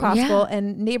as possible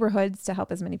and neighborhoods to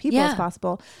help as many people as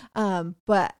possible.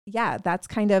 But yeah, that's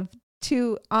kind of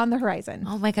on the horizon.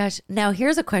 Oh my gosh. Now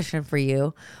here's a question for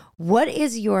you. What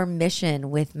is your mission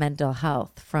with mental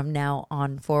health from now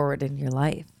on forward in your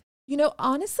life?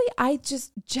 Honestly, I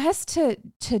just to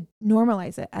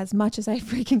normalize it as much as I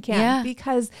freaking can,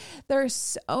 because there are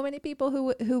so many people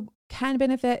who can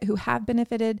benefit, who have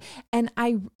benefited, and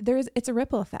it's a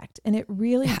ripple effect, and it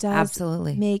really does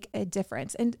absolutely make a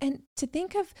difference. And to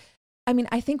think of,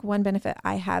 I think one benefit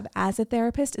I have as a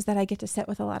therapist is that I get to sit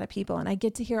with a lot of people and I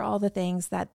get to hear all the things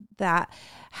that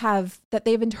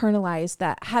they've internalized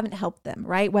that haven't helped them,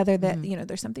 right? Whether that,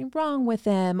 there's something wrong with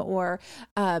them or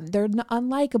they're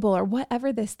unlikable or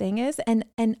whatever this thing is. And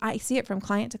I see it from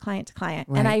client to client to client,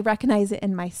 right. and I recognize it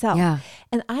in myself. Yeah.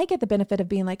 And I get the benefit of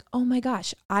being like, oh my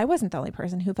gosh, I wasn't the only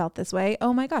person who felt this way.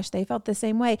 Oh my gosh, they felt the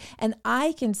same way. And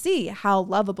I can see how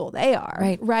lovable they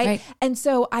are. Right. And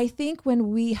so I think when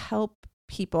we help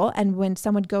people and when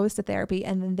someone goes to therapy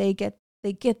and then they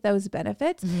get those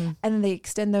benefits and then they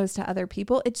extend those to other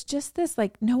people, it's just this,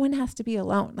 like, no one has to be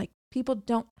alone. Like, people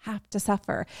don't have to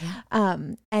suffer.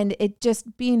 And it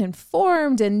just being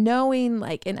informed and knowing,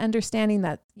 like, and understanding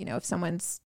that, if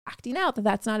someone's acting out,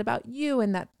 that's not about you,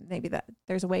 and that maybe that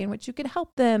there's a way in which you could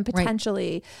help them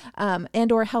potentially,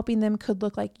 and or helping them could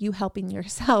look like you helping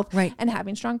yourself, and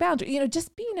having strong boundaries,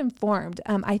 just being informed.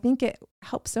 I think it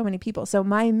helps so many people. So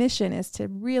my mission is to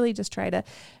really just try to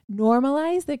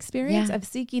normalize the experience of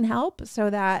seeking help, so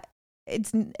that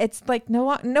it's like no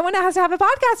one has to have a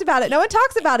podcast about it. No one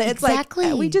talks about it. It's like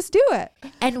we just do it.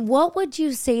 And what would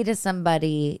you say to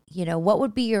somebody, what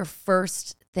would be your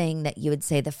first thing that you would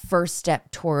say, the first step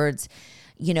towards,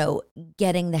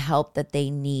 getting the help that they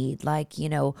need? Like,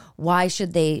 why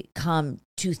should they come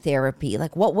to therapy?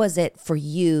 Like, what was it for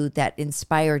you that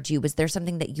inspired you? Was there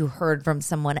something that you heard from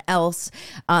someone else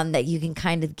that you can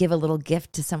kind of give a little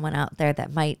gift to someone out there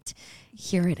that might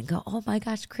hear it and go, oh my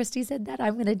gosh, Christy said that,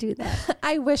 I'm going to do that?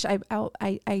 I wish I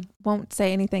won't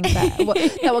say anything that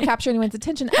will capture anyone's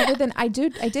attention, other than I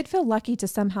did feel lucky to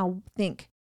somehow think,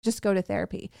 just go to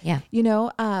therapy. Yeah.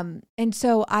 And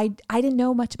so I didn't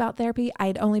know much about therapy.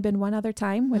 I'd only been one other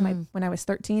time when I was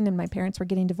 13 and my parents were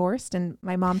getting divorced and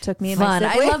my mom took me and my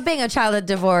sibling. I love being a child of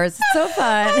divorce. It's so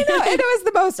fun. I know, and it was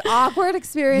the most awkward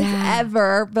experience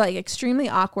ever, but like extremely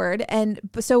awkward. And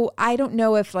so I don't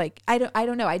know if I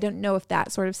don't know. I don't know if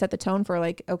that sort of set the tone for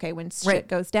like, okay, when shit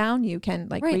goes down, you can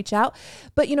reach out.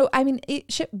 But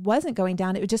shit wasn't going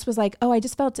down. It just was like, oh,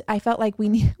 I felt like we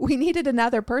needed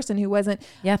another person who wasn't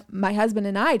my husband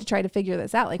and I to try to figure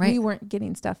this out. Like we weren't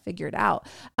getting stuff figured out.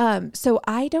 So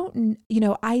I don't,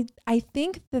 I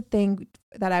think the thing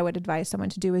that I would advise someone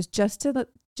to do is just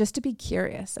to be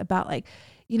curious about, like,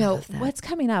 what's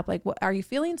coming up? Like, what are you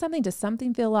feeling something? Does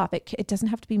something feel off? It doesn't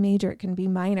have to be major. It can be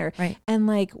minor. Right. And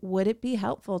like, would it be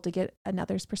helpful to get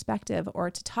another's perspective or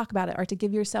to talk about it or to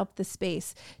give yourself the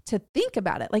space to think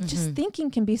about it? Like just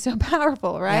thinking can be so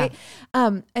powerful. Right.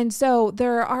 Yeah. And so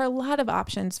there are a lot of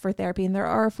options for therapy, and there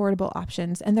are affordable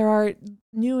options, and there are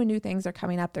new things are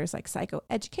coming up. There's like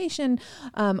psychoeducation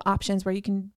options where you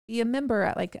can be a member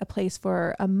at like a place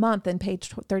for a month and pay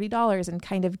 $30 and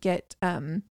kind of get,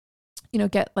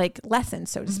 get like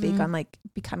lessons, so to speak, on like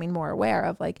becoming more aware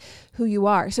of like who you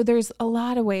are. So there's a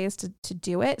lot of ways to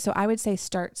do it. So I would say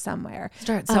start somewhere.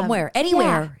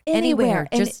 Anywhere.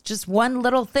 And just one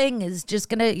little thing is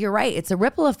just you're right. It's a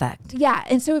ripple effect. Yeah.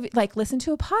 And so listen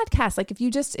to a podcast. Like if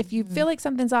you feel like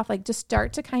something's off, like just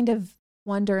start to kind of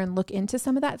wonder and look into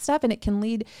some of that stuff, and it can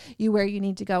lead you where you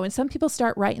need to go. And some people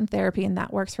start right in therapy and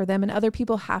that works for them, and other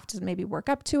people have to maybe work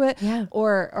up to it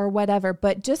or whatever.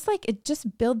 But just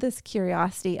build this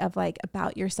curiosity of like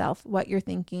about yourself, what you're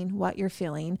thinking, what you're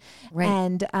feeling,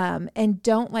 and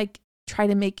don't like try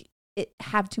to make it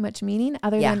have too much meaning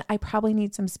other than I probably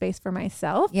need some space for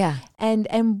myself. Yeah.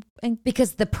 And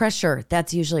because the pressure,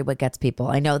 that's usually what gets people.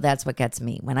 I know that's what gets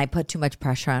me. When I put too much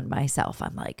pressure on myself,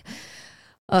 I'm like,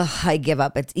 I give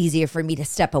up. It's easier for me to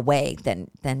step away than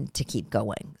to keep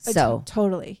going. So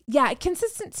totally. Yeah.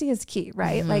 Consistency is key,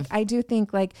 right? Like I do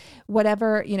think like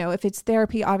whatever, if it's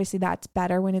therapy, obviously that's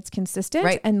better when it's consistent.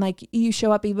 Right. And like you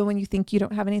show up even when you think you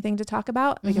don't have anything to talk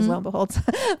about, because lo and behold,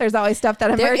 there's always stuff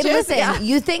that emerges. Listen,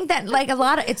 you think that like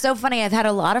it's so funny. I've had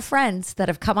a lot of friends that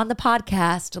have come on the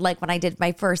podcast, like when I did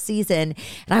my first season,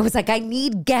 and I was like, I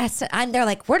need guests. And they're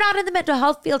like, we're not in the mental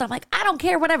health field. I'm like, I don't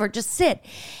care, whatever, just sit.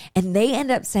 And they end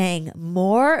up saying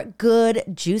more good,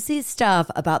 juicy stuff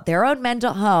about their own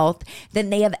mental health than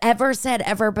they have ever said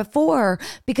ever before,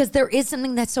 because there is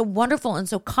something that's so wonderful and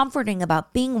so comforting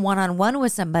about being one-on-one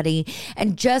with somebody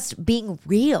and just being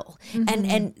real.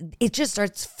 And it just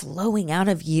starts flowing out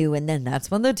of you. And then that's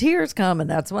when the tears come and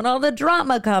that's when all the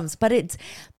drama comes. But it's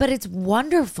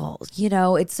wonderful.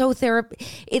 It's so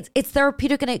it's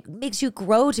therapeutic, and it makes you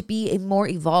grow to be a more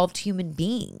evolved human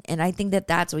being. And I think that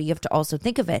that's what you have to also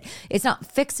think of it. It's not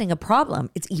fixing a problem.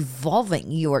 It's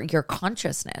evolving your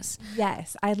consciousness.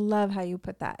 Yes. I love how you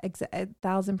put that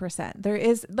 1,000%.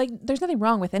 There's nothing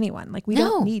wrong with anyone. Like we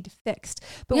don't need fixed,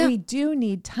 but we do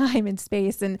need time and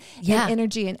space and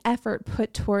energy and effort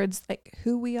put towards like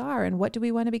who we are and what do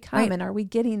we want to become, and are we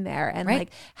getting there, and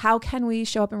like how can we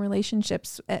show up in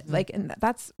relationships and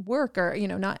that's work, or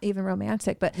not even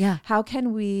romantic, but how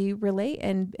can we relate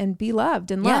and be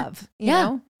loved and love, you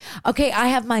know? Okay, I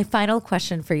have my final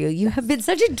question for you. You have been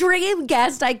such a dream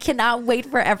guest. I cannot wait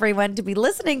for everyone to be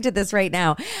listening to this right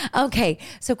now. Okay,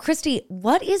 so Christy,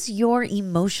 what is your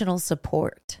emotional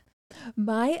support?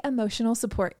 My emotional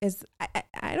support is,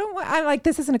 I'm like,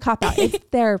 this isn't a cop-out. It's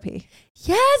therapy.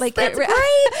 Yes, like, that's great.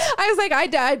 I was like,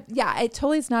 it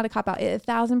totally is not a cop-out.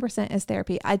 1,000% is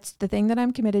therapy. It's the thing that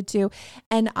I'm committed to.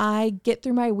 And I get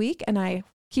through my week and I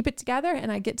keep it together,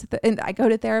 and I I go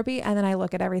to therapy, and then I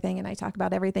look at everything and I talk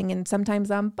about everything. And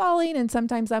sometimes I'm bawling and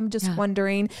sometimes I'm just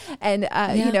wondering. And,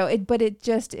 but it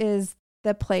just is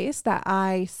the place that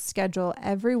I schedule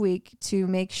every week to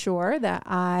make sure that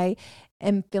I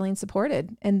am feeling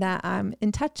supported and that I'm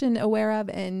in touch and aware of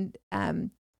and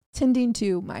tending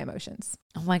to my emotions.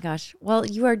 Oh my gosh. Well,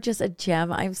 you are just a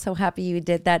gem. I'm so happy you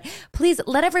did that. Please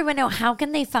let everyone know, how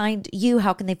can they find you?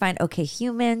 How can they find OK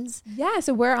Humans? Yeah.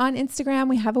 So we're on Instagram.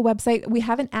 We have a website. We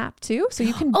have an app too. So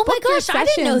you can Oh my gosh, I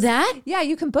didn't know that. Yeah.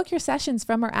 You can book your sessions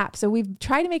from our app. So we've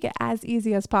tried to make it as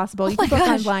easy as possible. You can book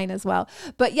online as well.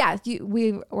 But yeah,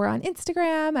 we're on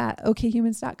Instagram at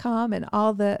okhumans.com and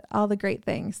all the great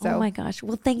things. So oh my gosh.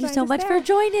 Well, thank you so much for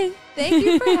joining. Thank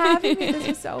you for having me. This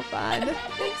was so fun.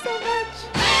 Thanks so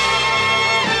much.